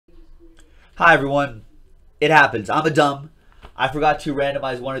Hi everyone, it happens. I'm a dumb. I forgot to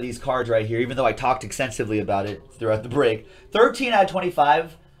randomize one of these cards right here, even though I talked extensively about it throughout the break. 13 out of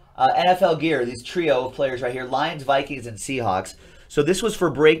 25 NFL gear, these trio of players right here, Lions, Vikings, and Seahawks. So this was for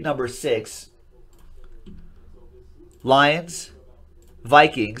break number 6. Lions,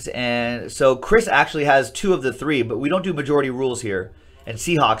 Vikings, and so Chris actually has 2 of the 3, but we don't do majority rules here. And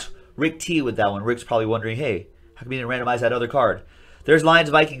Seahawks, Rick T with that one. Rick's probably wondering, hey, how come you didn't randomize that other card? There's Lions,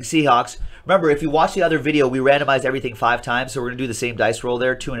 Vikings, Seahawks. Remember, if you watch the other video, we randomized everything 5 times, so we're going to do the same dice roll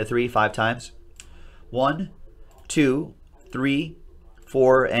there, 2 and a 3, 5 times. 1, 2, 3,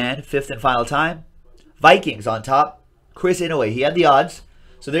 4, and 5th and final time. Vikings on top. Chris Inouye, he had the odds.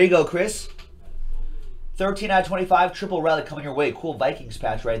 So there you go, Chris. 13 out of 25, triple relic coming your way. Cool Vikings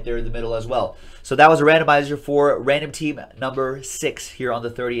patch right there in the middle as well. So that was a randomizer for random team number 6 here on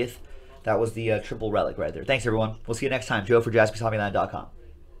the 30th. That was the triple relic right there. Thanks, everyone. We'll see you next time. Joe for JaspysHobbyland.com.